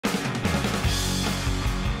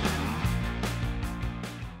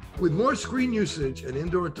With more screen usage and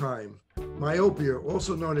indoor time, myopia,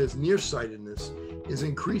 also known as nearsightedness, is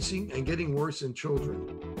increasing and getting worse in children.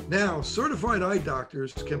 Now, certified eye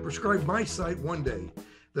doctors can prescribe MiSight One Day,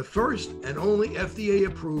 the first and only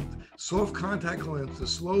FDA-approved soft contact lens to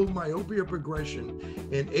slow myopia progression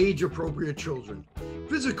in age-appropriate children.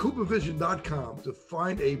 Visit CooperVision.com to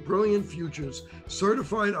find a Brilliant Futures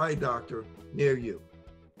certified eye doctor near you.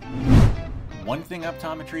 One thing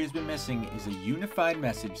optometry has been missing is a unified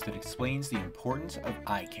message that explains the importance of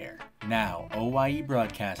eye care. Now, OYE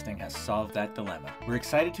Broadcasting has solved that dilemma. We're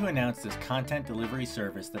excited to announce this content delivery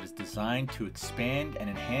service that is designed to expand and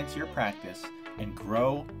enhance your practice and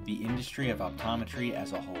grow the industry of optometry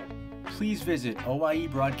as a whole. Please visit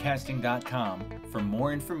oyebroadcasting.com for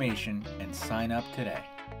more information and sign up today.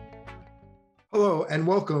 Hello, and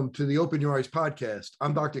welcome to the Open Your Eyes podcast.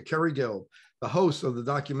 I'm Dr. Kerry Gelb, the host of the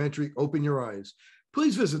documentary Open Your Eyes.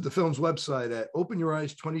 Please visit the film's website at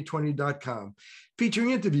openyoureyes2020.com,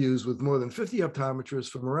 featuring interviews with more than 50 optometrists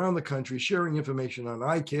from around the country sharing information on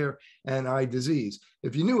eye care and eye disease.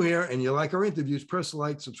 If you're new here and you like our interviews, press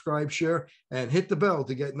like, subscribe, share, and hit the bell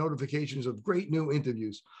to get notifications of great new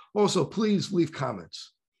interviews. Also, please leave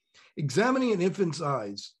comments. Examining an infant's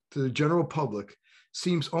eyes to the general public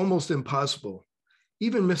seems almost impossible,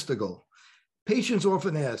 even mystical. Patients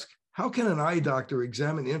often ask, how can an eye doctor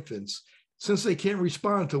examine infants since they can't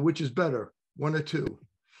respond to which is better, one or two?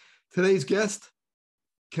 Today's guest,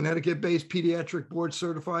 Connecticut-based pediatric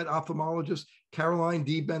board-certified ophthalmologist Caroline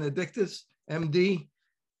DeBenedictis, MD.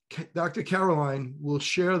 Dr. Caroline will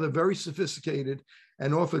share the very sophisticated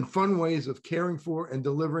and often fun ways of caring for and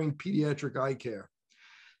delivering pediatric eye care.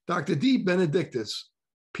 Dr. DeBenedictis'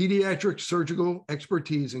 pediatric surgical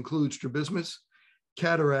expertise includes strabismus,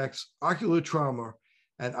 cataracts, ocular trauma,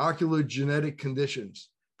 and ocular genetic conditions.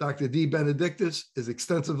 Dr. DeBenedictis is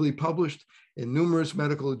extensively published in numerous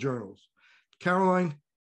medical journals. Caroline,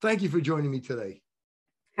 thank you for joining me today.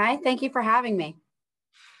 Hi, thank you for having me.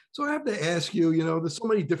 So I have to ask you, there's so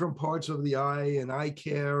many different parts of the eye and eye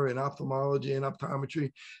care and ophthalmology and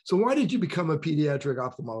optometry. So why did you become a pediatric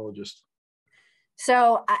ophthalmologist?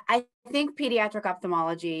 So I think pediatric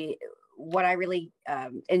ophthalmology, what I really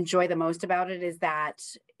enjoy the most about it is that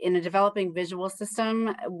in a developing visual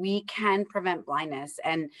system, we can prevent blindness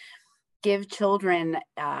and give children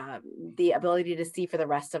the ability to see for the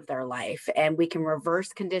rest of their life. And we can reverse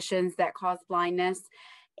conditions that cause blindness.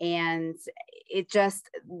 And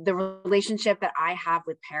the relationship that I have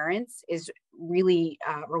with parents is really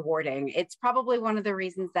rewarding. It's probably one of the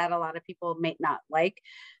reasons that a lot of people may not like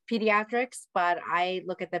pediatrics, but I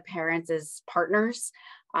look at the parents as partners.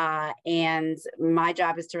 And my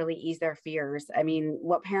job is to really ease their fears. I mean,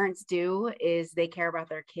 what parents do is they care about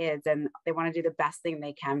their kids and they want to do the best thing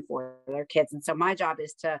they can for their kids. And so my job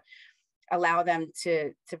is to allow them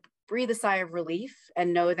to breathe a sigh of relief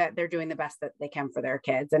and know that they're doing the best that they can for their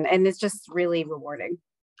kids. And it's just really rewarding.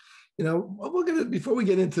 Before we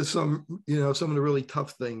get into some of the really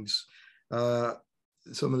tough things,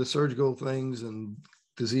 some of the surgical things and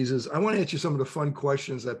diseases, I want to ask you some of the fun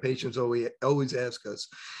questions that patients always ask us.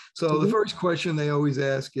 So the first question they always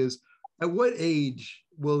ask is, at what age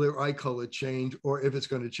will their eye color change, or if it's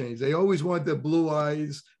going to change? They always want their blue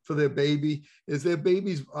eyes for their baby. Is their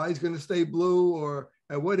baby's eyes going to stay blue, or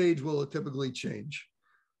at what age will it typically change?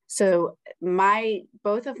 So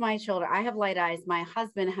both of my children, I have light eyes. My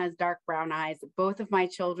husband has dark brown eyes. Both of my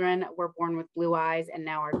children were born with blue eyes and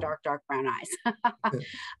now are dark brown eyes.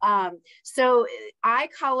 So eye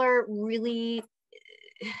color really,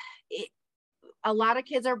 a lot of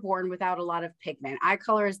kids are born without a lot of pigment. Eye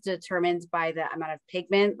color is determined by the amount of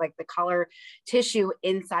pigment, like the color tissue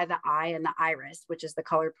inside the eye and the iris, which is the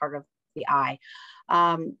colored part of the eye.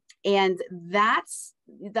 And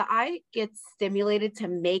the eye gets stimulated to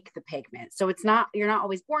make the pigment. So you're not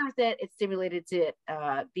always born with it. It's stimulated to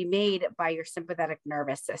be made by your sympathetic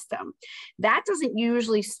nervous system. That doesn't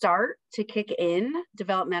usually start to kick in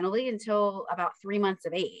developmentally until about 3 months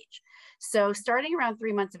of age. So starting around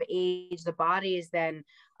 3 months of age, the body is then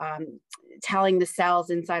telling the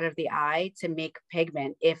cells inside of the eye to make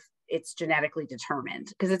pigment if it's genetically determined,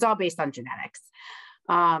 because it's all based on genetics.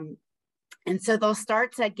 And so they'll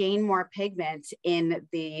start to gain more pigment in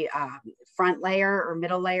the front layer or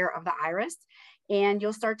middle layer of the iris, and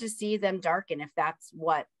you'll start to see them darken if that's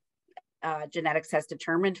what genetics has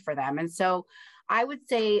determined for them. And so I would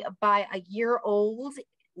say by a year old,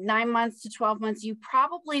 9 months to 12 months, you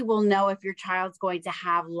probably will know if your child's going to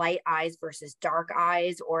have light eyes versus dark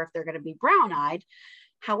eyes, or if they're going to be brown-eyed.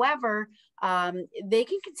 However, they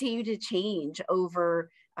can continue to change over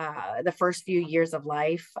the first few years of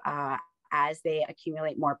life as they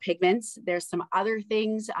accumulate more pigments. There's some other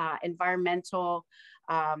things, environmental,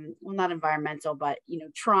 well, not environmental, but,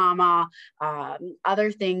 trauma,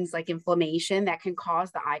 other things like inflammation that can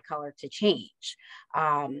cause the eye color to change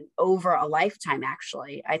over a lifetime,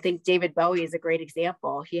 actually. I think David Bowie is a great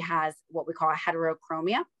example. He has what we call a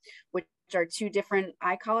heterochromia, which are two different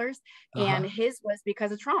eye colors, and his was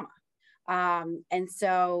because of trauma. And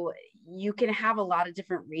so you can have a lot of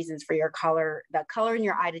different reasons for the color in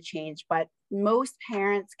your eye to change, but most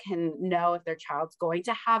parents can know if their child's going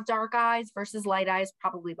to have dark eyes versus light eyes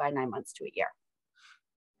probably by 9 months to a year.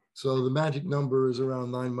 So the magic number is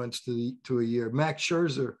around 9 months to a year. Max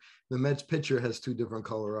Scherzer, the Mets pitcher, has two different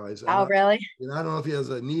color eyes. Oh, really? I don't know if he has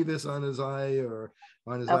a nevus on his eye or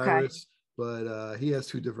on his iris, but he has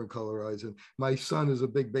two different color eyes. And my son is a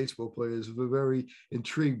big baseball player. Is very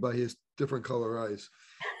intrigued by his different color eyes.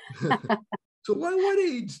 So what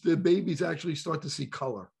age do babies actually start to see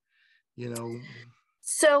color?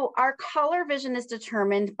 So our color vision is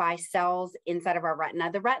determined by cells inside of our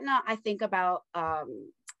retina. The retina, I think about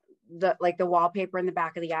the wallpaper in the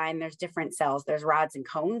back of the eye, and there's different cells. There's rods and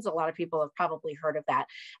cones. A lot of people have probably heard of that.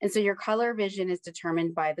 And so your color vision is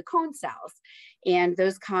determined by the cone cells, and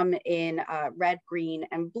those come in red, green,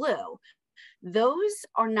 and blue. Those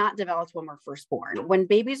are not developed when we're first born. When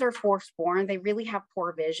babies are first born, they really have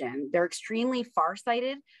poor vision. They're extremely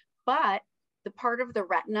farsighted, but the part of the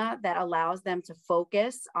retina that allows them to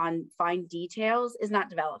focus on fine details is not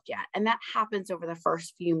developed yet. And that happens over the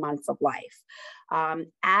first few months of life.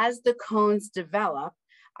 As the cones develop,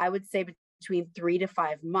 I would say between 3 to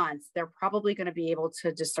 5 months, they're probably going to be able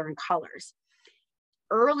to discern colors.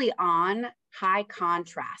 Early on, high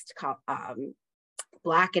contrast,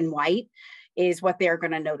 black and white, is what they're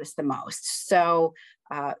going to notice the most. So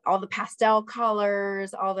all the pastel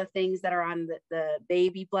colors, all the things that are on the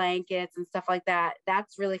baby blankets and stuff like that,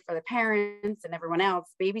 that's really for the parents and everyone else.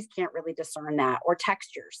 Babies can't really discern that, or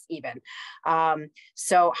textures even.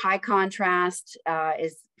 So high contrast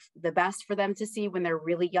is the best for them to see when they're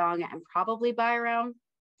really young, and probably by around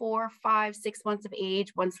 4, 5, 6 months of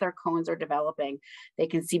age. Once their cones are developing, they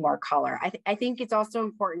can see more color. I think it's also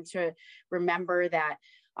important to remember that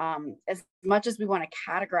as much as we want to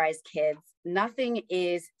categorize kids, nothing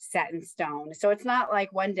is set in stone. So it's not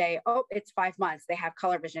like one day, oh, it's 5 months, they have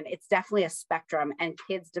color vision. It's definitely a spectrum, and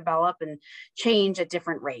kids develop and change at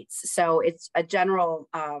different rates. So it's a general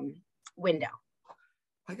window.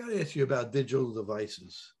 I got to ask you about digital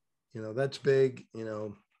devices. That's big.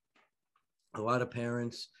 A lot of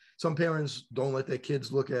some parents don't let their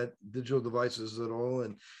kids look at digital devices at all.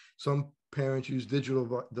 And some parents use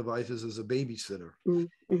digital devices as a babysitter.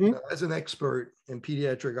 Mm-hmm. As an expert in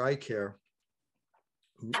pediatric eye care,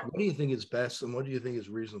 what do you think is best, and what do you think is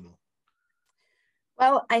reasonable?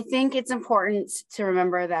 Well, I think it's important to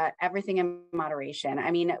remember that everything in moderation.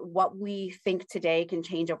 I mean, what we think today can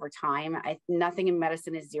change over time. Nothing in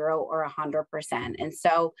medicine is 0 or 100%. And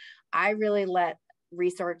so I really let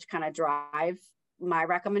research kind of drive my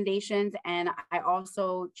recommendations, and I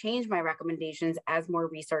also change my recommendations as more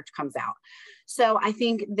research comes out. So I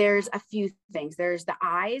think there's a few things. There's the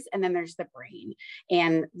eyes, and then there's the brain,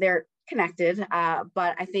 and they're connected.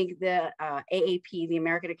 But I think the AAP, the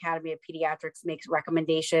American Academy of Pediatrics, makes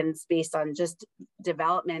recommendations based on just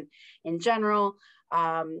development in general,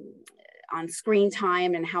 on screen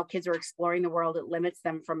time and how kids are exploring the world. It limits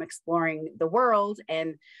them from exploring the world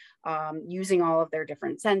and using all of their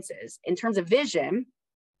different senses. In terms of vision,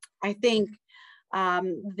 I think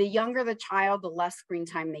the younger the child, the less screen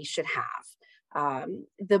time they should have.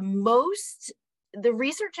 The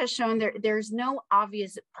research has shown there's no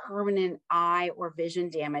obvious permanent eye or vision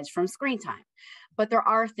damage from screen time, but there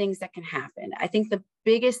are things that can happen. I think the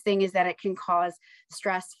biggest thing is that it can cause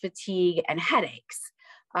stress, fatigue, and headaches.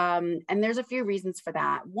 And there's a few reasons for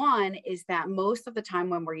that. One is that most of the time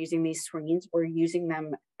when we're using these screens, we're using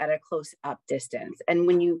them at a close up distance. And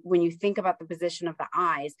when you think about the position of the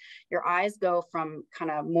eyes, your eyes go from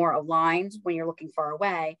kind of more aligned when you're looking far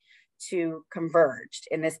away to converged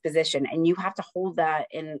in this position. And you have to hold that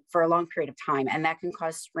in for a long period of time. And that can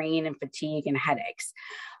cause strain and fatigue and headaches.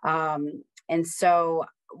 And so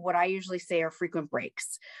what I usually say are frequent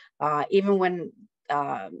breaks. Even when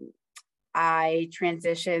I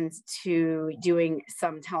transitioned to doing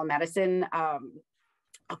some telemedicine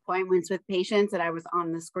appointments with patients, and I was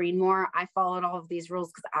on the screen more, I followed all of these rules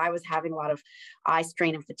because I was having a lot of eye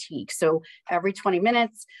strain and fatigue. So every 20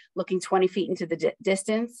 minutes, looking 20 feet into the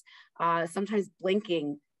distance, sometimes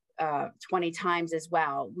blinking 20 times as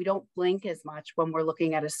well. We don't blink as much when we're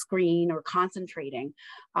looking at a screen or concentrating.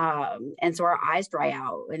 And so our eyes dry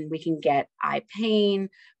out, and we can get eye pain,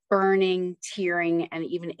 burning, tearing, and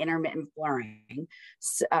even intermittent blurring.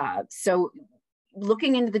 So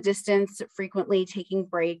looking into the distance frequently, taking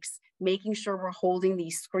breaks, making sure we're holding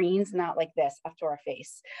these screens not like this up to our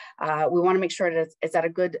face. We want to make sure that it's at a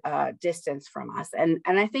good distance from us. And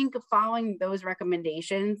I think following those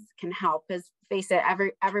recommendations can help, because face it,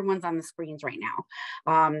 everyone's on the screens right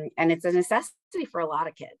now. And it's a necessity for a lot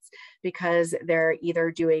of kids, because they're either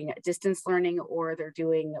doing distance learning or they're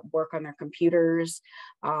doing work on their computers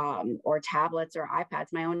or tablets or iPads.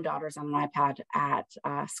 My own daughter's on an iPad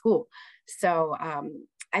at school. So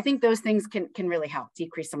I think those things can really help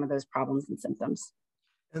decrease some of those problems and symptoms.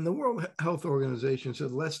 And the World Health Organization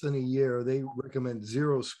said less than a year, they recommend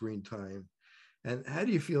 0 screen time. And how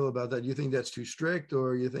do you feel about that? Do you think that's too strict,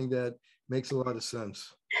 or you think that makes a lot of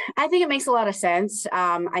sense? I think it makes a lot of sense.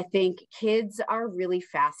 I think kids are really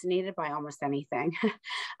fascinated by almost anything.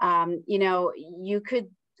 You could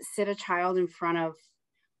sit a child in front of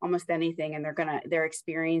almost anything and they're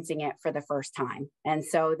experiencing it for the first time. And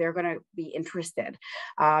so they're going to be interested.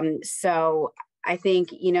 So I think,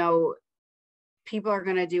 people are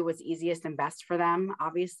going to do what's easiest and best for them,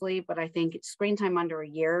 obviously, but I think screen time under a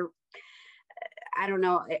year, I don't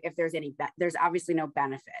know if there's obviously no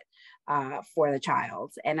benefit for the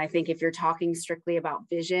child. And I think if you're talking strictly about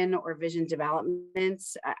vision or vision development,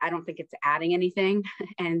 I don't think it's adding anything,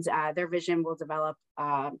 and their vision will develop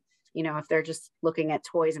if they're just looking at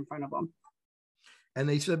toys in front of them. And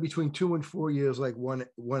they said between 2 and 4 years, like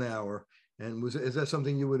one hour. And is that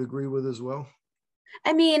something you would agree with as well?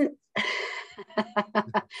 I mean,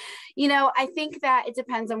 I think that it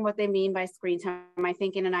depends on what they mean by screen time. I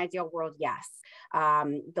think in an ideal world, yes.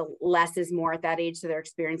 The less is more at that age, so they're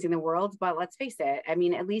experiencing the world. But let's face it, I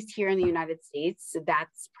mean, at least here in the United States,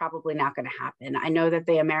 that's probably not going to happen. I know that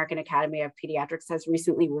the American Academy of Pediatrics has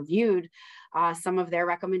recently reviewed some of their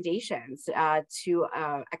recommendations to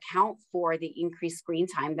account for the increased screen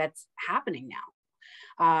time that's happening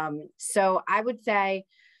now. So I would say,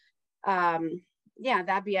 yeah,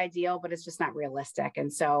 that'd be ideal, but it's just not realistic.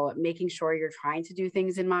 And so making sure you're trying to do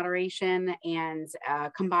things in moderation and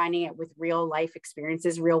combining it with real life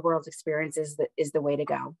experiences, real world experiences, that is the way to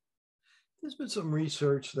go. There's been some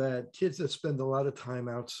research that kids that spend a lot of time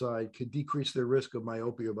outside could decrease their risk of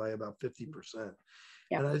myopia by about 50%.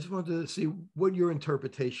 Yep. And I just wanted to see what your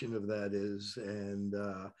interpretation of that is. And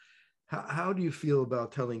how do you feel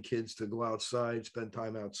about telling kids to go outside, spend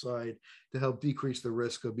time outside to help decrease the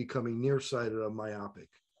risk of becoming nearsighted or myopic?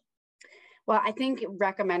 Well, I think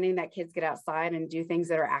recommending that kids get outside and do things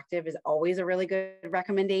that are active is always a really good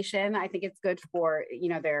recommendation. I think it's good for,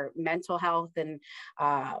 their mental health and,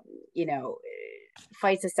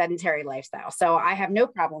 fights a sedentary lifestyle. So I have no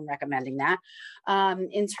problem recommending that.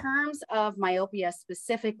 In terms of myopia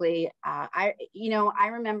specifically, I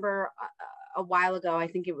remember a while ago, I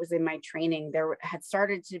think it was in my training, there had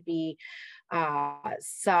started to be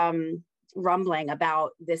some rumbling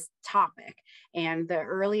about this topic. And the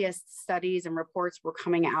earliest studies and reports were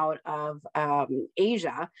coming out of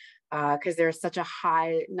Asia, because there's such a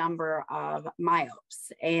high number of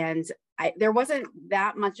myopes. And there wasn't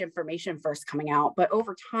that much information first coming out, but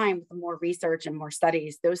over time, with more research and more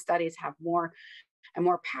studies, those studies have more and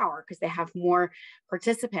more power because they have more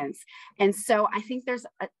participants. And so I think there's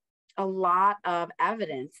a lot of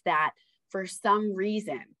evidence that for some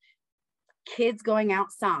reason, kids going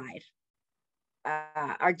outside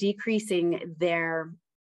are decreasing their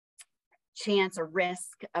chance or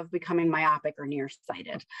risk of becoming myopic or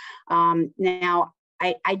nearsighted. Now,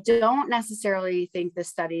 I don't necessarily think the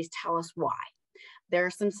studies tell us why. There are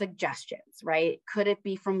some suggestions, right? Could it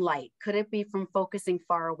be from light? Could it be from focusing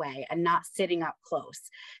far away and not sitting up close?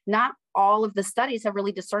 Not all of the studies have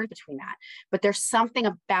really discerned between that, but there's something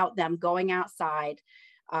about them going outside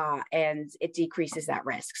and it decreases that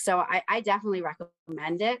risk. So I definitely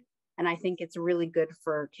recommend it. And I think it's really good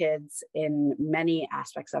for kids in many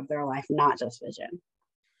aspects of their life, not just vision.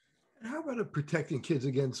 How about protecting kids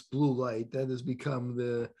against blue light? That has become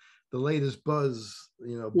the latest buzz,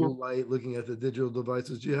 blue light, looking at the digital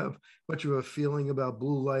devices. Do you have much of a feeling about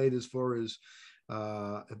blue light as far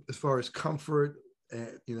as comfort,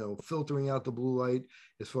 filtering out the blue light,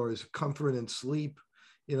 as far as comfort and sleep?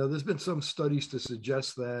 There's been some studies to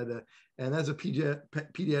suggest that. And as a pediatric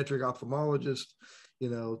ophthalmologist,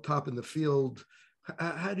 top in the field,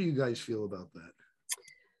 how do you guys feel about that?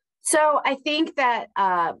 So I think that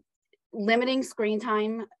limiting screen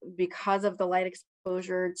time because of the light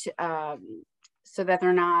exposure to, so that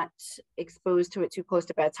they're not exposed to it too close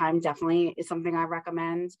to bedtime definitely is something I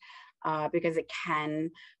recommend because it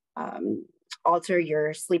can alter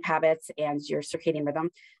your sleep habits and your circadian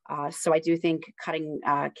rhythm. So I do think cutting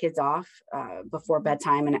kids off before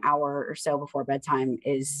bedtime, an hour or so before bedtime,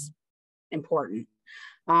 is important.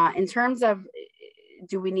 In terms of,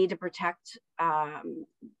 do we need to protect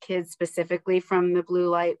kids specifically from the blue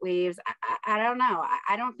light waves? I don't know.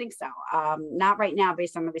 I don't think so. Not right now,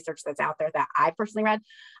 based on the research that's out there that I personally read.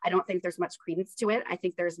 I don't think there's much credence to it. I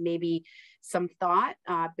think there's maybe some thought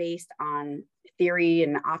based on theory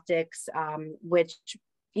and optics, which,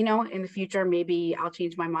 you know, in the future, maybe I'll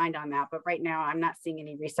change my mind on that. But right now, I'm not seeing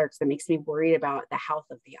any research that makes me worried about the health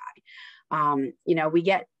of the eye. You know, we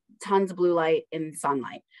get tons of blue light in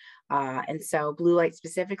sunlight. And so blue light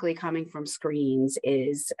specifically coming from screens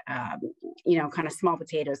is, you know, kind of small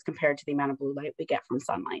potatoes compared to the amount of blue light we get from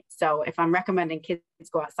sunlight. So if I'm recommending kids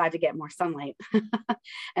go outside to get more sunlight,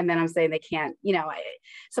 and then I'm saying they can't, you know,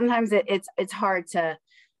 sometimes it's hard to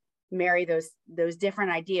marry those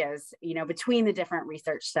different ideas, you know, between the different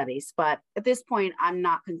research studies. But at this point, I'm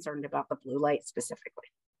not concerned about the blue light specifically.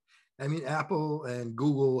 I mean, Apple and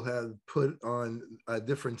Google have put on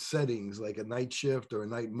different settings, like a night shift or a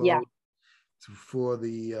night mode for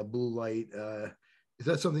the blue light. Is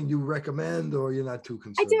that something you recommend, or you're not too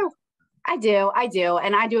concerned? I do.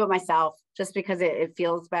 And I do it myself just because it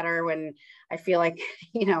feels better when I feel like,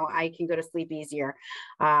 you know, I can go to sleep easier.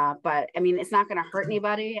 But I mean, it's not going to hurt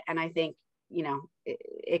anybody. And I think, you know,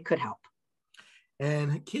 it could help.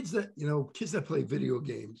 And kids that play video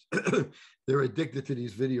games, they're addicted to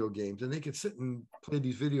these video games, and they can sit and play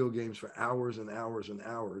these video games for hours and hours and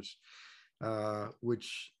hours,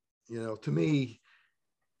 which, you know, to me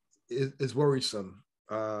is worrisome.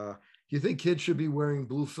 Do you think kids should be wearing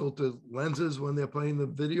blue filtered lenses when they're playing the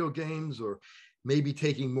video games, or maybe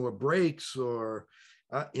taking more breaks, or,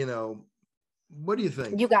 you know, what do you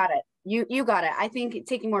think? You got it. You got it. I think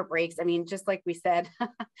taking more breaks. I mean, just like we said, I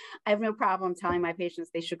have no problem telling my patients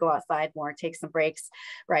they should go outside more, take some breaks,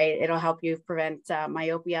 right? It'll help you prevent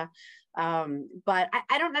myopia. But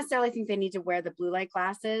I don't necessarily think they need to wear the blue light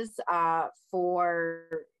glasses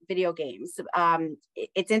for video games.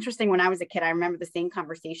 It's interesting, when I was a kid, I remember the same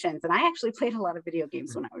conversations, and I actually played a lot of video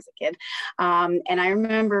games when I was a kid. And I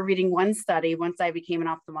remember reading one study once I became an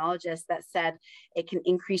ophthalmologist that said it can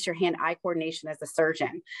increase your hand-eye coordination as a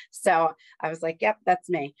surgeon. So I was like, yep, that's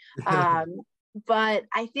me. But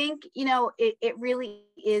I think, you know, it really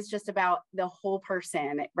is just about the whole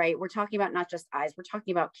person, right? We're talking about not just eyes, we're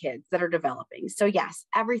talking about kids that are developing. So yes,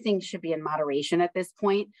 everything should be in moderation at this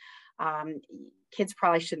point. Kids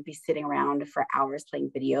probably shouldn't be sitting around for hours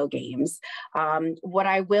playing video games. What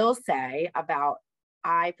I will say about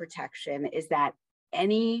eye protection is that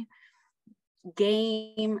any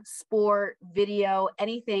game, sport, video,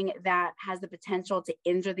 anything that has the potential to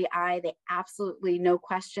injure the eye, they absolutely, no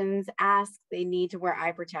questions asked, they need to wear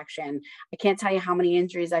eye protection. I can't tell you how many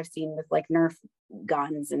injuries I've seen with like Nerf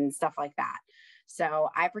guns and stuff like that. So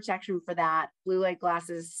eye protection for that. Blue light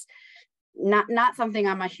glasses, not something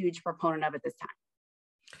I'm a huge proponent of at this time.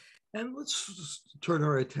 And let's turn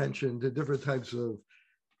our attention to different types of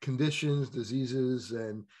conditions, diseases,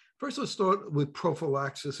 and first, let's start with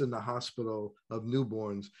prophylaxis in the hospital of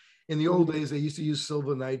newborns. In the old days, they used to use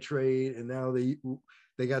silver nitrate, and now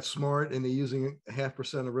they got smart and they're using 0.5%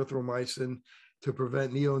 erythromycin to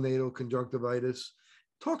prevent neonatal conjunctivitis.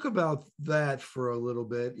 Talk about that for a little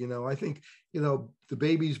bit. You know, I think, you know, the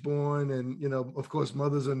baby's born, and, you know, of course,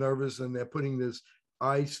 mothers are nervous, and they're putting this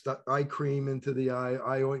eye cream into the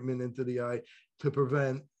eye ointment into the eye to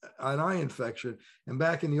prevent an eye infection. And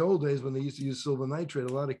back in the old days, when they used to use silver nitrate,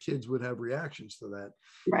 a lot of kids would have reactions to that.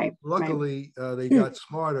 Right. Luckily, they got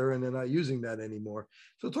smarter, and they're not using that anymore.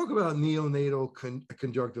 So talk about neonatal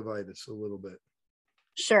conjunctivitis a little bit.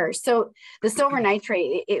 Sure. So the silver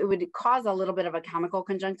nitrate, it would cause a little bit of a chemical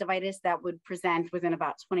conjunctivitis that would present within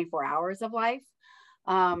about 24 hours of life.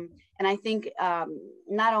 And I think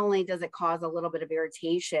not only does it cause a little bit of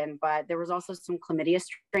irritation, but there was also some chlamydia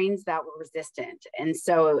strains that were resistant. And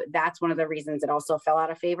so that's one of the reasons it also fell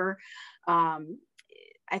out of favor. I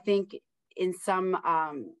think in some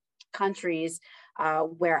countries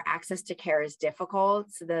where access to care is difficult,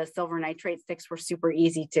 the silver nitrate sticks were super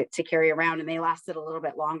easy to carry around, and they lasted a little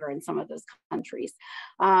bit longer in some of those countries.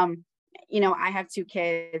 You know, I have 2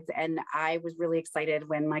 kids, and I was really excited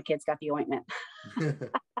when my kids got the ointment.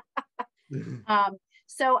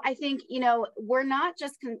 So I think, you know, we're not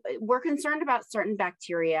just, we're concerned about certain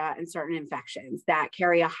bacteria and certain infections that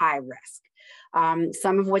carry a high risk,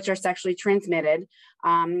 some of which are sexually transmitted,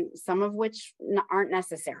 some of which aren't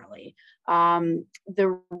necessarily.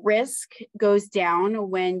 The risk goes down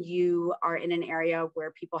when you are in an area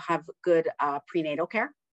where people have good prenatal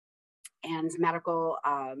care and medical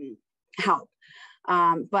help.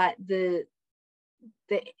 But the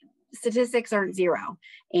statistics aren't zero.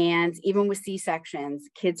 And even with C-sections,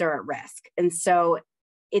 kids are at risk. And so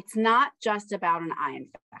it's not just about an eye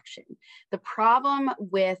infection. The problem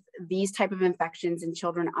with these type of infections in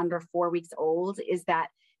children under 4 weeks old is that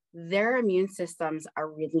their immune systems are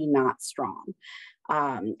really not strong.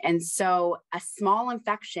 And so a small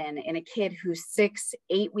infection in a kid who's 6,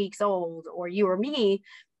 8 weeks old, or you or me,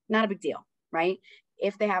 not a big deal, right?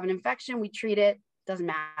 If they have an infection, we treat it, doesn't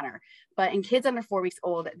matter. But in kids under 4 weeks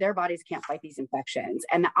old, their bodies can't fight these infections.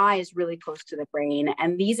 And the eye is really close to the brain.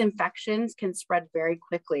 And these infections can spread very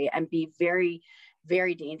quickly and be very,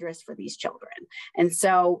 very dangerous for these children. And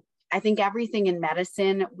so I think everything in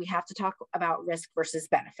medicine, we have to talk about risk versus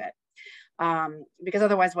benefit. Because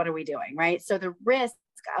otherwise, what are we doing, right? So the risk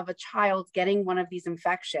of a child getting one of these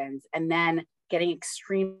infections and then getting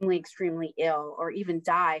extremely, extremely ill or even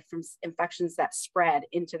die from infections that spread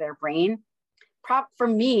into their brain, for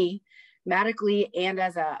me, medically and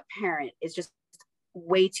as a parent, is just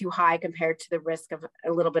way too high compared to the risk of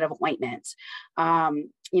a little bit of ointment.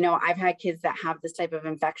 I've had kids that have this type of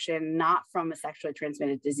infection, not from a sexually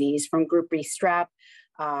transmitted disease, from group B strep,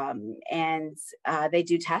 and they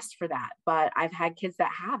do test for that. But I've had kids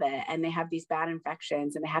that have it and they have these bad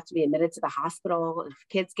infections and they have to be admitted to the hospital. If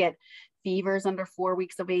kids get fevers under 4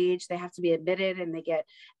 weeks of age, they have to be admitted and they get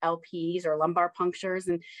LPs or lumbar punctures.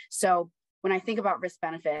 And so when I think about risk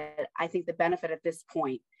benefit, I think the benefit at this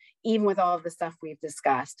point, even with all of the stuff we've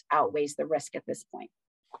discussed, outweighs the risk at this point.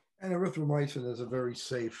 And erythromycin is a very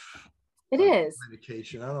safe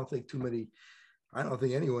medication. I don't think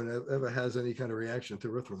anyone ever has any kind of reaction to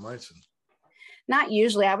erythromycin. Not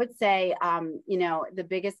usually. I would say, the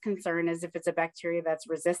biggest concern is if it's a bacteria that's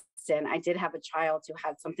resistant. I did have a child who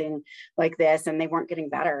had something like this and they weren't getting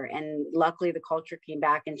better. And luckily the culture came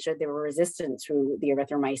back and showed they were resistant to the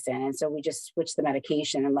erythromycin. And so we just switched the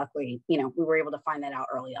medication. And luckily, we were able to find that out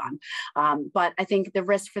early on. But I think the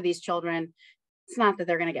risk for these children, it's not that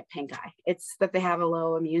they're going to get pink eye. It's that they have a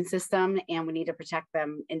low immune system and we need to protect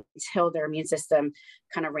them until their immune system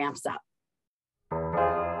kind of ramps up.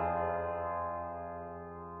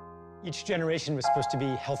 Each generation was supposed to be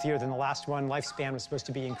healthier than the last one. Lifespan was supposed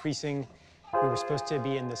to be increasing. We were supposed to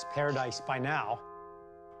be in this paradise by now.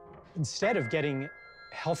 Instead of getting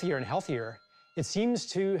healthier and healthier, it seems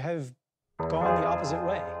to have gone the opposite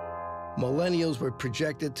way. Millennials were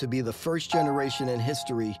projected to be the first generation in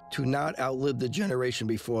history to not outlive the generation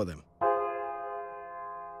before them.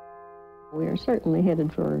 We are certainly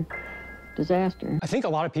headed for disaster. I think a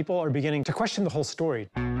lot of people are beginning to question the whole story.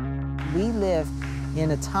 We live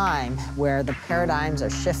in a time where the paradigms are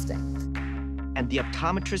shifting. And the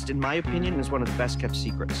optometrist, in my opinion, is one of the best kept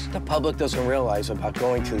secrets. The public doesn't realize about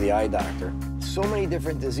going to the eye doctor. So many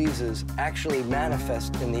different diseases actually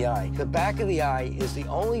manifest in the eye. The back of the eye is the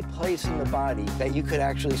only place in the body that you could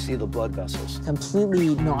actually see the blood vessels.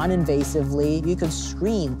 Completely non-invasively, you could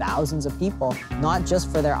screen thousands of people, not just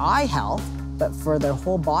for their eye health, but for their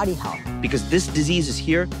whole body health. Because this disease is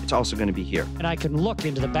here, it's also going to be here. And I can look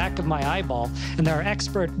into the back of my eyeball, and there are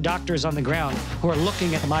expert doctors on the ground who are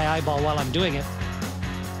looking at my eyeball while I'm doing it.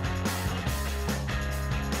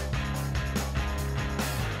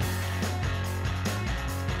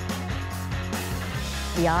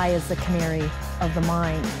 The eye is the canary of the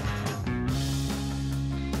mind.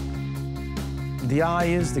 The eye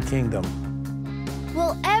is the kingdom.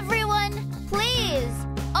 Will everyone please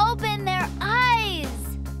open their eyes?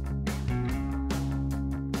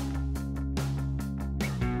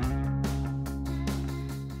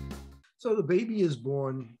 So the baby is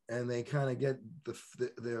born and they kind of get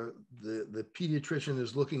the pediatrician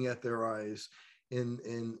is looking at their eyes in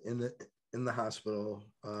the hospital.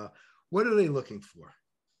 What are they looking for?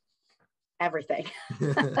 Everything.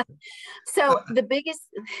 So the biggest,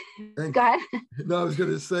 go ahead. No, I was going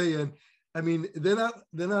to say, and I mean, they're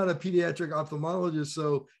not a pediatric ophthalmologist.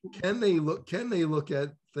 So can they look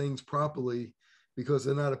at things properly because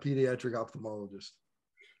they're not a pediatric ophthalmologist?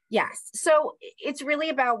 Yes. So it's really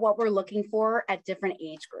about what we're looking for at different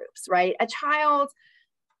age groups, right? A child,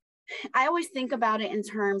 I always think about it in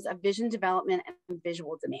terms of vision development and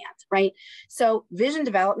visual demand, right? So vision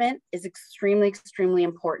development is extremely, extremely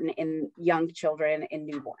important in young children and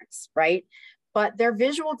newborns, right? But their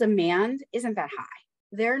visual demand isn't that high.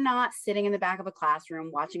 They're not sitting in the back of a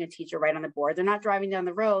classroom watching a teacher write on the board. They're not driving down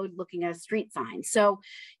the road looking at a street sign. So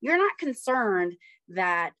you're not concerned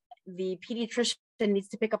that the pediatrician needs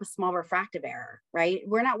to pick up a small refractive error, right?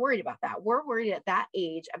 We're not worried about that. We're worried at that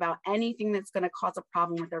age about anything that's going to cause a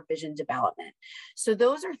problem with their vision development. So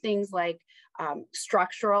those are things like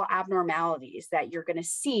structural abnormalities that you're going to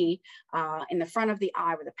see in the front of the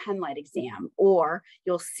eye with a pen light exam, or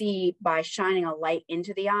you'll see by shining a light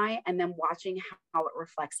into the eye and then watching how it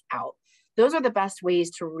reflects out. Those are the best ways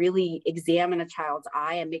to really examine a child's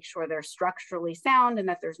eye and make sure they're structurally sound and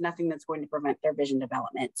that there's nothing that's going to prevent their vision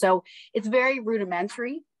development. So it's very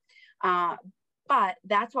rudimentary, but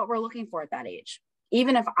that's what we're looking for at that age.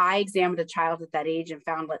 Even if I examined a child at that age and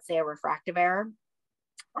found, let's say, a refractive error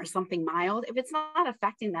or something mild, if it's not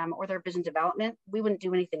affecting them or their vision development, we wouldn't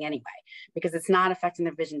do anything anyway, because it's not affecting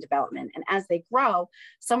their vision development. And as they grow,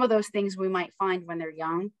 some of those things we might find when they're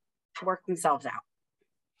young work themselves out.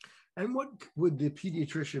 And what would the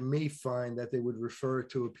pediatrician may find that they would refer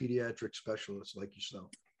to a pediatric specialist like yourself?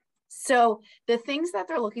 So the things that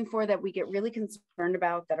they're looking for that we get really concerned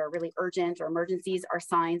about that are really urgent or emergencies are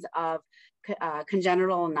signs of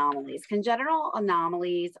congenital anomalies. Congenital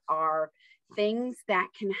anomalies are things that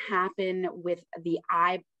can happen with the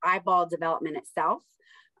eyeball development itself,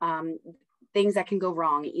 things that can go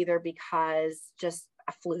wrong either because just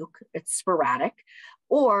a fluke, it's sporadic,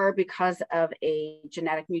 or because of a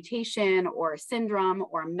genetic mutation or a syndrome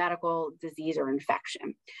or a medical disease or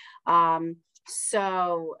infection.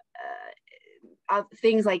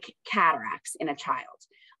 Things like cataracts in a child,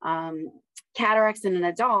 cataracts in an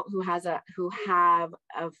adult who have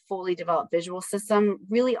a fully developed visual system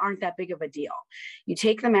really aren't that big of a deal. You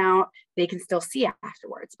take them out, they can still see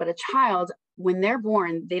afterwards. But a child, when they're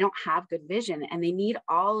born, they don't have good vision, and they need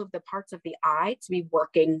all of the parts of the eye to be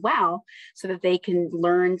working well so that they can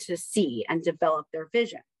learn to see and develop their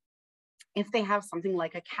vision. If they have something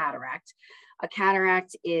like a cataract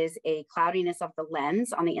is a cloudiness of the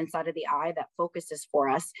lens on the inside of the eye that focuses for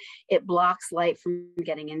us. It blocks light from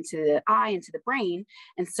getting into the eye, into the brain.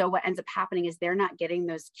 And so what ends up happening is they're not getting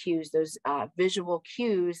those cues, those visual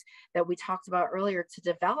cues that we talked about earlier to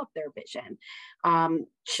develop their vision.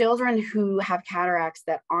 Children who have cataracts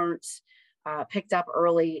that aren't picked up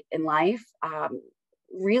early in life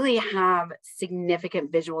really have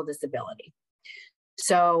significant visual disability.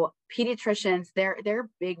 So pediatricians, their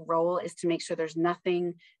big role is to make sure there's no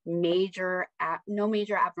major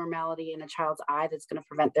abnormality in a child's eye that's going to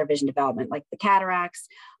prevent their vision development, like the cataracts,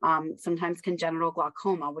 sometimes congenital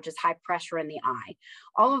glaucoma, which is high pressure in the eye.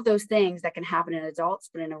 All of those things that can happen in adults,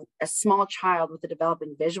 but in a small child with a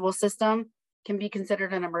developing visual system can be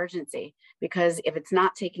considered an emergency, because if it's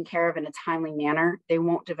not taken care of in a timely manner, they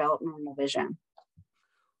won't develop normal vision.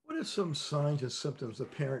 What are some signs and symptoms a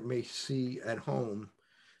parent may see at home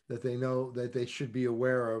that they know that they should be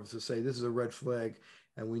aware of to say this is a red flag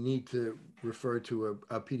and we need to refer to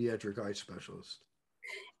a pediatric eye specialist?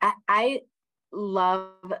 I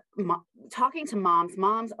love talking to moms.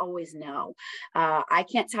 Moms always know. I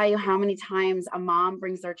can't tell you how many times a mom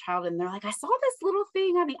brings their child and they're like, I saw this little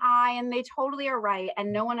thing on the eye, and they totally are right,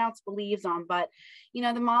 and no one else believes them. But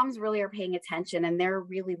the moms really are paying attention, and they're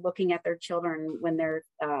really looking at their children when they're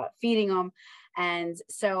feeding them. And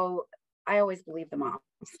so I always believe the moms.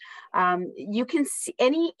 You can see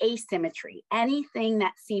any asymmetry, anything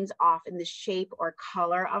that seems off in the shape or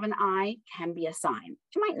color of an eye can be a sign.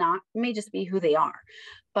 It might not, it may just be who they are,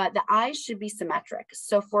 but the eyes should be symmetric.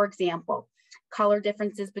 So for example, color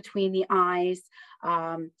differences between the eyes,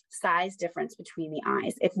 size difference between the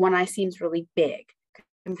eyes. If one eye seems really big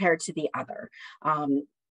compared to the other,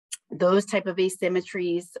 those type of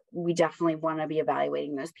asymmetries, we definitely want to be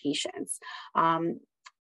evaluating those patients.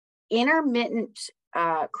 Intermittent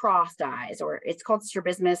crossed eyes, or it's called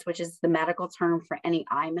strabismus, which is the medical term for any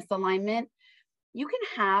eye misalignment. You can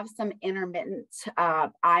have some intermittent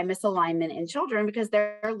eye misalignment in children because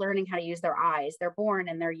they're learning how to use their eyes. They're born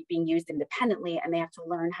and they're being used independently, and they have to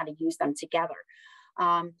learn how to use them together.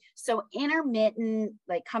 So intermittent,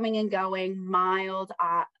 like coming and going, mild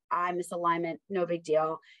eye misalignment, no big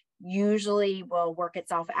deal. Usually will work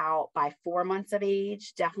itself out by 4 months of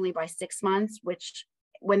age, definitely by 6 months, which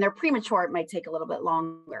when they're premature, it might take a little bit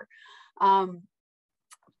longer.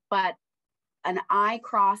 But an eye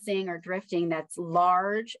crossing or drifting that's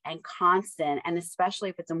large and constant, and especially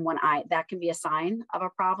if it's in one eye, that can be a sign of a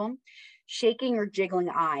problem. Shaking or jiggling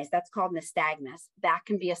eyes, that's called nystagmus. That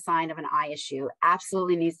can be a sign of an eye issue.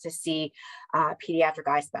 Absolutely needs to see a pediatric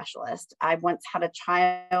eye specialist. I once had a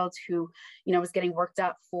child who, was getting worked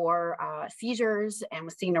up for seizures and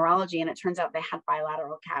was seeing neurology, and it turns out they had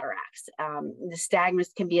bilateral cataracts.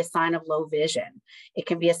 Nystagmus can be a sign of low vision. It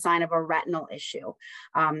can be a sign of a retinal issue.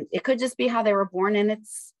 It could just be how they were born, and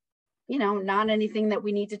it's not anything that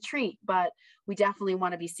we need to treat, but we definitely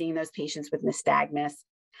want to be seeing those patients with nystagmus.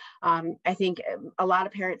 I think a lot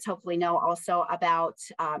of parents hopefully know also about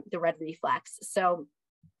the red reflex. So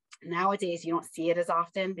nowadays you don't see it as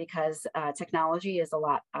often because technology is a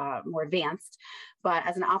lot more advanced. But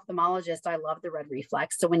as an ophthalmologist, I love the red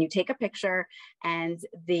reflex. So when you take a picture and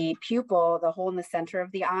the pupil, the hole in the center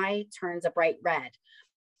of the eye, turns a bright red,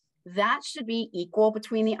 that should be equal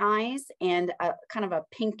between the eyes and a kind of a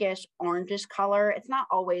pinkish orangish color. It's not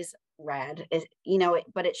always red,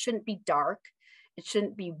 but it shouldn't be dark. It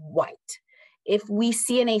shouldn't be white. If we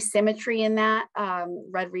see an asymmetry in that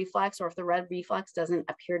red reflex, or if the red reflex doesn't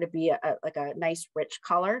appear to be like a nice rich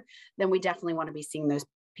color, then we definitely want to be seeing those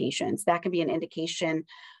patients. That can be an indication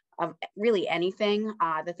of really anything.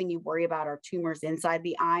 The thing you worry about are tumors inside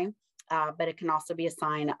the eye, but it can also be a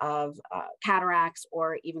sign of cataracts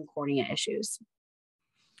or even cornea issues.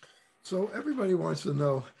 So everybody wants to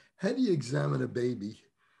know, how do you examine a baby?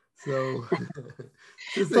 So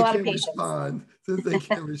since they can't respond,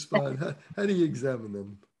 how do you examine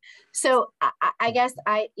them? So I guess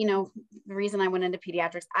the reason I went into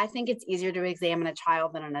pediatrics, I think it's easier to examine a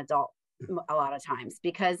child than an adult a lot of times,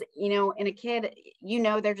 because, in a kid,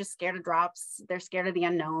 they're just scared of drops. They're scared of the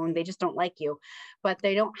unknown. They just don't like you, but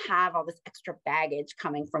they don't have all this extra baggage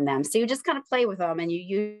coming from them. So you just kind of play with them and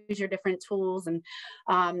you use your different tools. And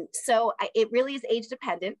it really is age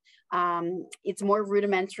dependent. It's more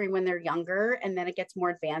rudimentary when they're younger, and then it gets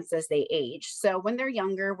more advanced as they age. So when they're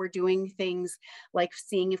younger, we're doing things like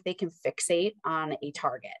seeing if they can fixate on a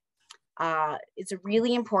target. It's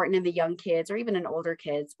really important in the young kids or even in older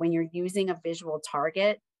kids, when you're using a visual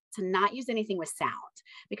target, to not use anything with sound,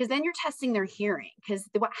 because then you're testing their hearing. Because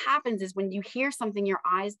what happens is when you hear something, your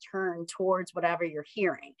eyes turn towards whatever you're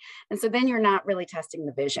hearing. And so then you're not really testing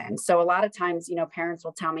the vision. So a lot of times, parents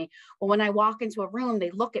will tell me, well, when I walk into a room,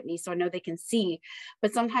 they look at me so I know they can see.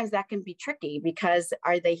 But sometimes that can be tricky, because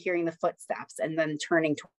are they hearing the footsteps and then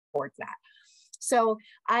turning towards that? So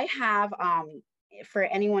I have, for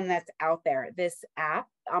anyone that's out there, this app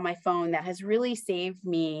on my phone that has really saved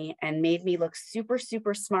me and made me look super,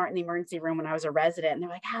 super smart in the emergency room when I was a resident. And they're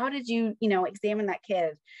like, how did you, examine that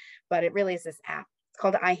kid? But it really is this app. It's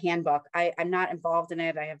called the Eye Handbook. I'm not involved in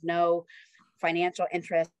it. I have no financial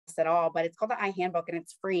interests at all, but it's called the Eye Handbook, and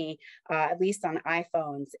it's free, at least on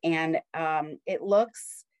iPhones. And it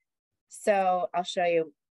looks, so I'll show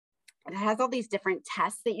you. It has all these different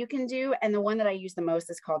tests that you can do. And the one that I use the most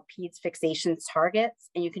is called Peds Fixation Targets,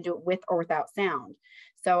 and you can do it with or without sound.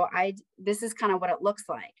 So this is kind of what it looks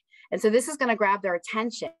like. And so this is going to grab their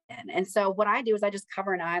attention. And so what I do is I just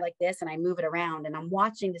cover an eye like this and I move it around, and I'm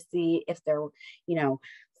watching to see if they're,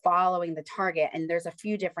 following the target. And there's a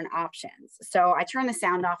few different options. So I turn the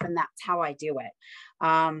sound off, and that's how I do it.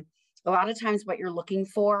 A lot of times what you're looking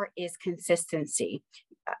for is consistency.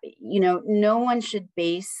 No one should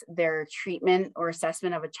base their treatment or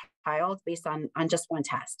assessment of a child based on just one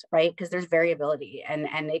test, right? Because there's variability, and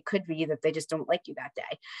it could be that they just don't like you that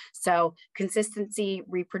day. So consistency,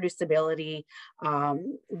 reproducibility,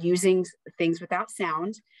 using things without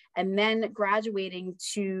sound, and then graduating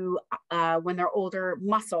to when they're older,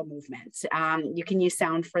 muscle movements. You can use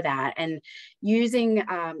sound for that, and using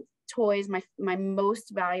toys. My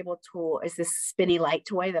most valuable tool is this spinny light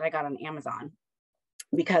toy that I got on Amazon,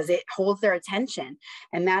 because it holds their attention.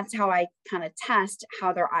 And that's how I kind of test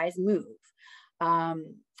how their eyes move.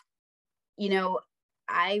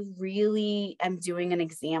 I really am doing an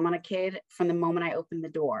exam on a kid from the moment I open the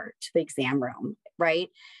door to the exam room, right?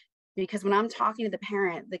 Because when I'm talking to the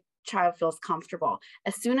parent, the child feels comfortable.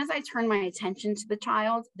 As soon as I turn my attention to the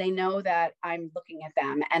child, they know that I'm looking at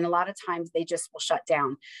them. And a lot of times they just will shut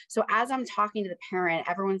down. So as I'm talking to the parent,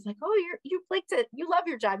 everyone's like, oh, you love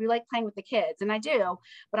your job. You like playing with the kids. And I do,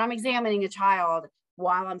 but I'm examining a child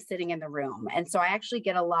while I'm sitting in the room. And so I actually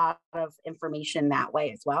get a lot of information that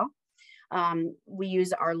way as well. We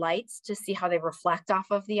use our lights to see how they reflect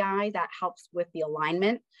off of the eye. That helps with the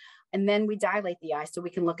alignment. And then we dilate the eye so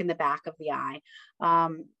we can look in the back of the eye.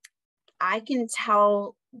 I can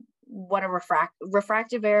tell what a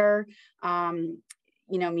refractive error,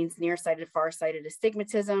 means nearsighted, farsighted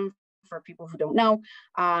astigmatism for people who don't know.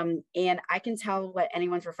 And I can tell what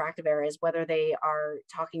anyone's refractive error is, whether they are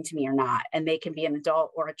talking to me or not, and they can be an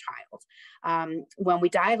adult or a child. When we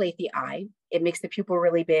dilate the eye, it makes the pupil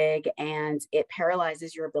really big and it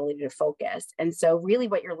paralyzes your ability to focus. And so really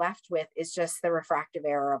what you're left with is just the refractive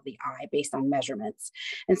error of the eye based on measurements.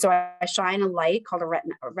 And so I shine a light called a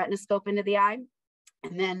retinoscope into the eye.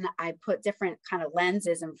 And then I put different kind of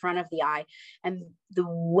lenses in front of the eye, and the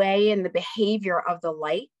way and the behavior of the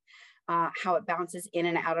light how it bounces in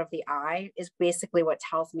and out of the eye is basically what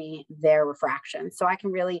tells me their refraction. So I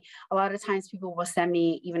can really, a lot of times people will send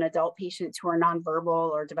me even adult patients who are nonverbal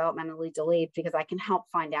or developmentally delayed, because I can help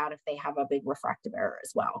find out if they have a big refractive error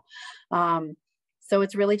as well. So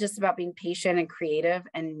it's really just about being patient and creative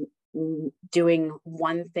and doing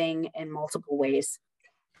one thing in multiple ways.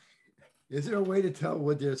 Is there a way to tell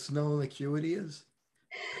what their Snellen acuity is?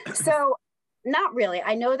 So not really.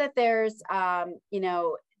 I know that there's,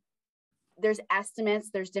 there's estimates,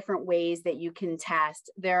 there's different ways that you can test.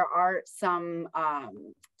 There are some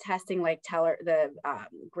testing like the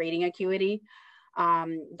grading acuity.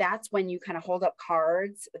 That's when you kind of hold up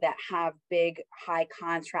cards that have big, high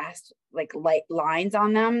contrast, like light lines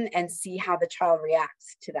on them, and see how the child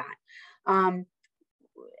reacts to that.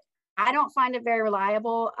 I don't find it very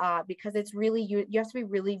reliable because it's really, you have to be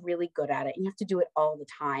really, really good at it. You have to do it all the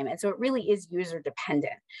time. And so it really is user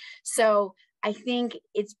dependent. So I think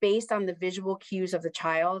it's based on the visual cues of the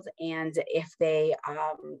child, and if they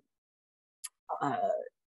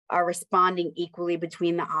are responding equally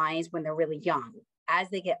between the eyes when they're really young. As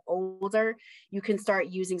they get older, you can start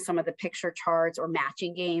using some of the picture charts or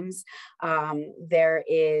matching games. There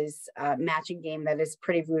is a matching game that is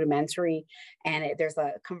pretty rudimentary, and there's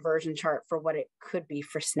a conversion chart for what it could be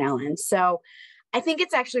for Snellen. So I think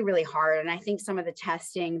it's actually really hard. And I think some of the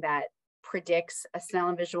testing that predicts a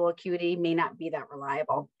Snellen visual acuity may not be that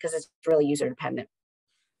reliable because it's really user dependent.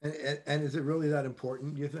 And is it really that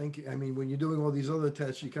important, you think? I mean, when you're doing all these other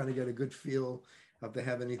tests, you kind of get a good feel if they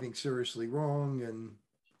have anything seriously wrong. And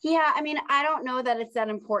yeah, I mean, I don't know that it's that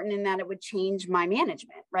important in that it would change my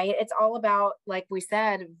management, right? It's all about, like we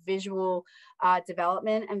said, visual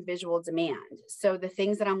development and visual demand. So the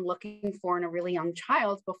things that I'm looking for in a really young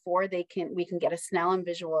child before we can get a Snellen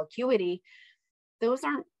visual acuity, those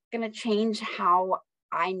aren't going to change how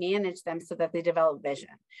I manage them so that they develop vision.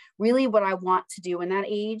 Really, what I want to do in that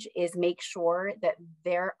age is make sure that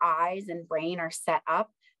their eyes and brain are set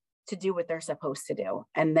up to do what they're supposed to do.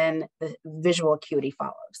 And then the visual acuity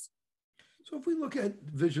follows. So if we look at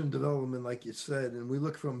vision development, like you said, and we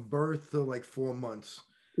look from birth to like 4 months,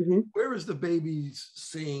 where is the baby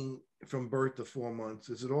seeing from birth to 4 months?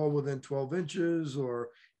 Is it all within 12 inches or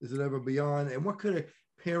is it ever beyond? And what could a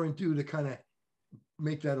parent do to kind of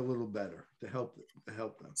make that a little better to help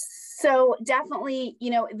them? So definitely,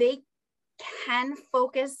 they can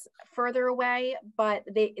focus further away, but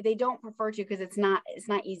they don't prefer to because it's not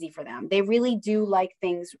easy for them. They really do like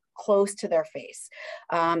things close to their face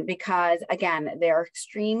because again, they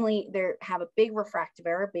have a big refractive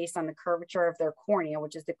error based on the curvature of their cornea,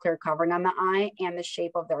 which is the clear covering on the eye, and the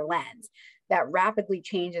shape of their lens that rapidly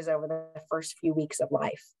changes over the first few weeks of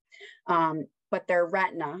life. But their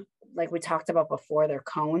retina, like we talked about before, their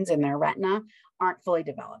cones in their retina aren't fully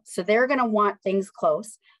developed. So they're going to want things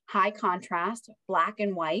close, high contrast, black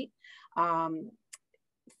and white.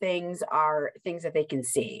 Things are things that they can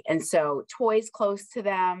see. And so toys close to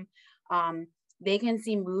them, they can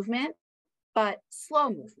see movement, but slow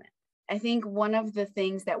movement. I think one of the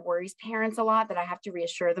things that worries parents a lot that I have to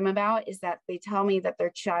reassure them about is that they tell me that their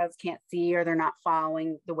child can't see or they're not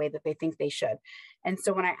following the way that they think they should. And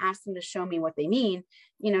so when I ask them to show me what they mean,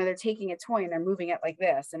 they're taking a toy and they're moving it like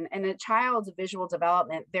this. And a child's visual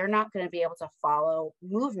development, they're not going to be able to follow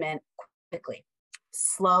movement quickly,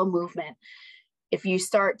 slow movement. If you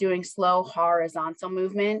start doing slow horizontal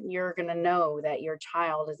movement, you're going to know that your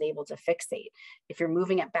child is able to fixate. If you're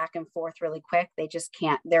moving it back and forth really quick, they just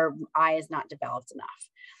can't, their eye is not developed enough.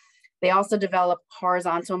 They also develop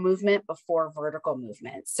horizontal movement before vertical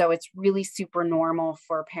movement. So it's really super normal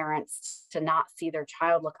for parents to not see their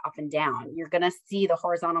child look up and down. You're going to see the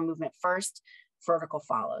horizontal movement first, vertical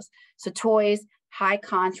follows. So toys, high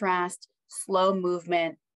contrast, slow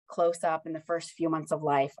movement, close up in the first few months of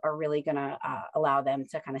life are really going to allow them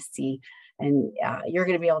to kind of see, and you're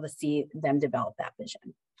going to be able to see them develop that vision.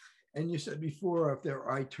 And you said before, if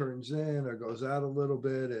their eye turns in or goes out a little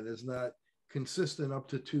bit and is not consistent up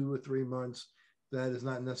to 2 or 3 months, that is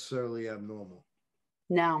not necessarily abnormal.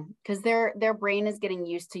 No, because their brain is getting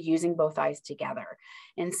used to using both eyes together.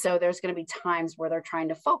 And so there's going to be times where they're trying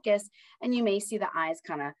to focus and you may see the eyes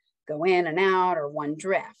kind of go in and out or one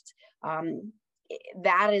drift.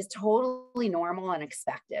 That is totally normal and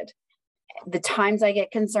expected. The times I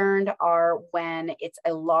get concerned are when it's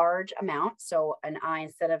a large amount. So an eye,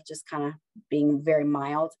 instead of just kind of being very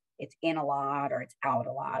mild, it's in a lot or it's out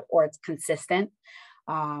a lot or it's consistent,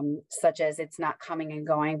 such as it's not coming and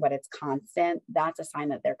going, but it's constant. That's a sign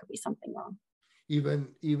that there could be something wrong.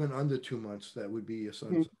 Even under 2 months, that would be a sign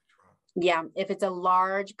something's wrong. Yeah. If it's a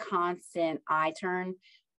large, constant eye turn,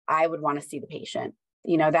 I would want to see the patient.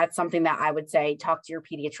 that's something that I would say talk to your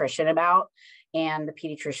pediatrician about. And the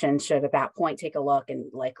pediatrician should at that point take a look and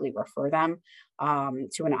likely refer them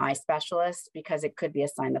to an eye specialist, because it could be a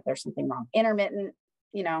sign that there's something wrong. Intermittent,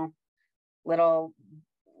 little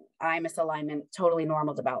eye misalignment, totally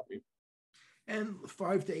normal development. And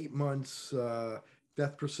 5 to 8 months,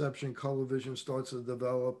 depth perception, color vision starts to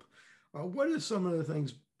develop. What are some of the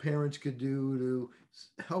things parents could do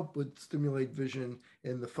to help with stimulate vision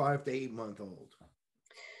in the 5 to 8 month old?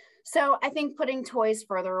 So I think putting toys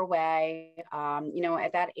further away,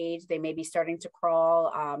 at that age, they may be starting to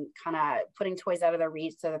crawl, kind of putting toys out of their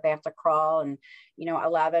reach so that they have to crawl, and,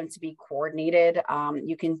 allow them to be coordinated.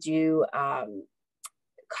 You can do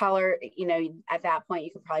color, at that point,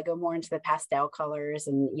 you can probably go more into the pastel colors,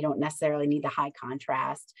 and you don't necessarily need the high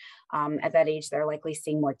contrast. At that age, they're likely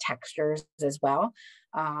seeing more textures as well.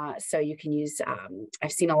 So you can use,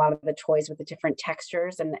 I've seen a lot of the toys with the different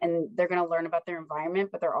textures, and they're going to learn about their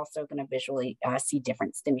environment, but they're also going to visually see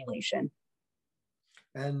different stimulation.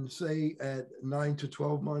 And say at 9 to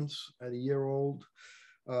 12 months, at a year old,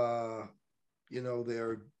 their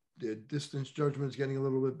distance judgment is getting a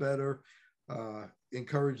little bit better.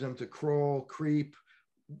 Encourage them to crawl, creep.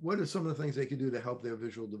 What are some of the things they can do to help their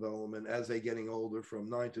visual development as they're getting older, from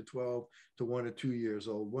 9 to 12 to 1 to 2 years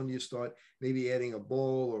old? When do you start maybe adding a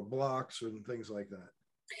ball or blocks and things like that?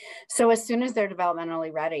 So as soon as they're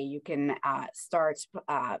developmentally ready, you can start,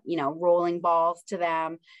 rolling balls to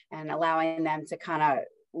them and allowing them to kind of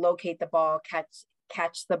locate the ball,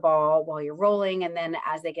 catch the ball while you're rolling. And then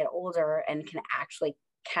as they get older and can actually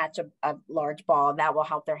catch a large ball, that will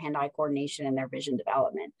help their hand-eye coordination and their vision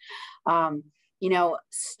development.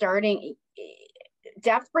 Starting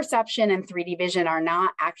depth perception and 3D vision are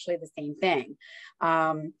not actually the same thing.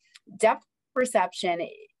 Depth perception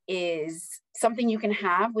is something you can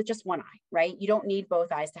have with just one eye, right? You don't need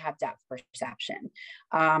both eyes to have depth perception.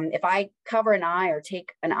 If I cover an eye or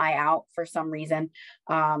take an eye out for some reason,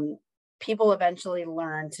 people eventually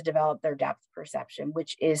learn to develop their depth perception,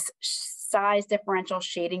 which is size differential,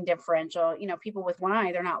 shading differential. People with one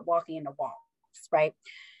eye, they're not walking into walls, right?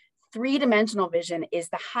 3-dimensional vision is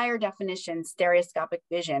the higher definition stereoscopic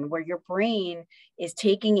vision, where your brain is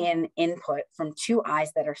taking in input from 2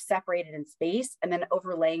 eyes that are separated in space and then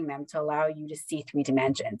overlaying them to allow you to see 3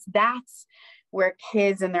 dimensions. That's where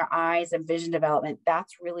kids and their eyes and vision development,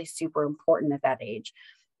 that's really super important at that age.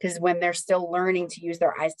 Because when they're still learning to use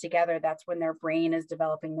their eyes together, that's when their brain is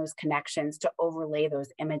developing those connections to overlay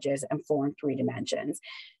those images and form 3 dimensions.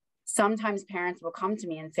 Sometimes parents will come to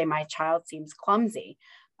me and say, my child seems clumsy.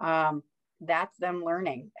 That's them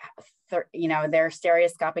learning, their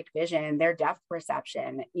stereoscopic vision, their depth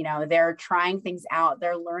perception. They're trying things out.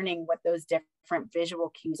 They're learning what those different visual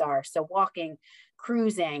cues are. So walking,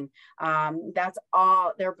 cruising, that's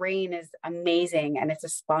all. Their brain is amazing, and it's a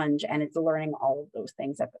sponge, and it's learning all of those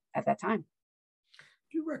things at that time.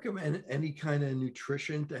 Do you recommend any kind of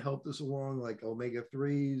nutrition to help this along, like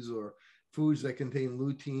omega-3s or foods that contain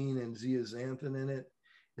lutein and zeaxanthin in it?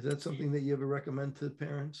 Is that something that you ever recommend to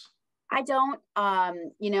parents? I don't.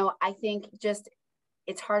 I think just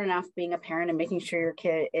it's hard enough being a parent and making sure your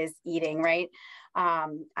kid is eating, right? I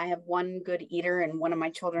have one good eater, and one of my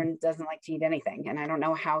children doesn't like to eat anything. And I don't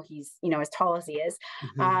know how he's, as tall as he is.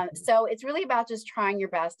 So it's really about just trying your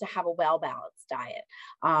best to have a well-balanced diet.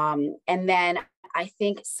 And then I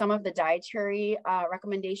think some of the dietary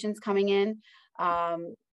recommendations coming in, I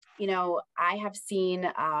have seen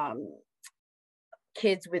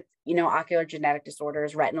kids with, ocular genetic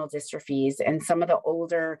disorders, retinal dystrophies, and some of the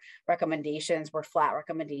older recommendations were flat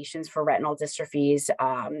recommendations for retinal dystrophies,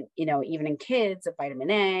 even in kids, of vitamin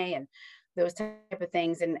A and those type of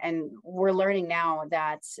things. And we're learning now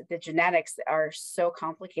that the genetics are so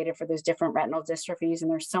complicated for those different retinal dystrophies, and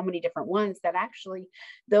there's so many different ones that actually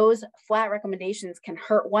those flat recommendations can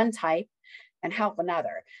hurt one type and help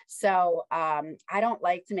another. So I don't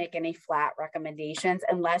like to make any flat recommendations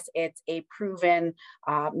unless it's a proven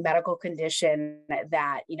medical condition that,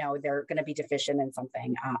 they're going to be deficient in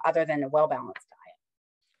something other than a well-balanced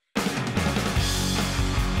diet.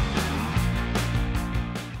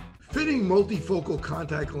 Fitting multifocal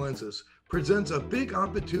contact lenses presents a big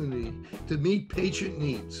opportunity to meet patient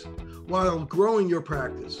needs while growing your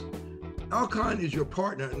practice. Alcon is your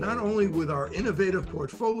partner not only with our innovative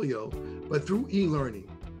portfolio, but through e-learning.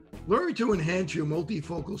 Learn to enhance your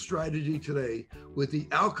multifocal strategy today with the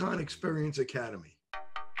Alcon Experience Academy.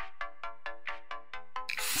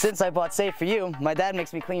 Since I bought Safe for You, my dad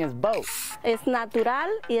makes me clean his boat. Es natural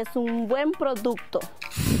y es un buen producto.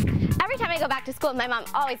 Every time I go back to school, my mom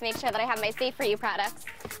always makes sure that I have my Safe For You products.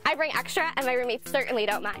 I bring extra, and my roommates certainly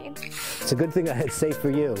don't mind. It's a good thing I had Safe For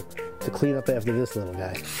You to clean up after this little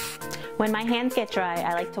guy. When my hands get dry,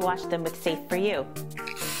 I like to wash them with Safe For You.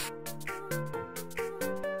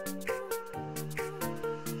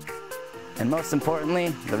 And most importantly,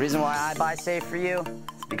 the reason why I buy Safe For You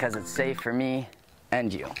is because it's safe for me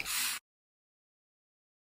and you.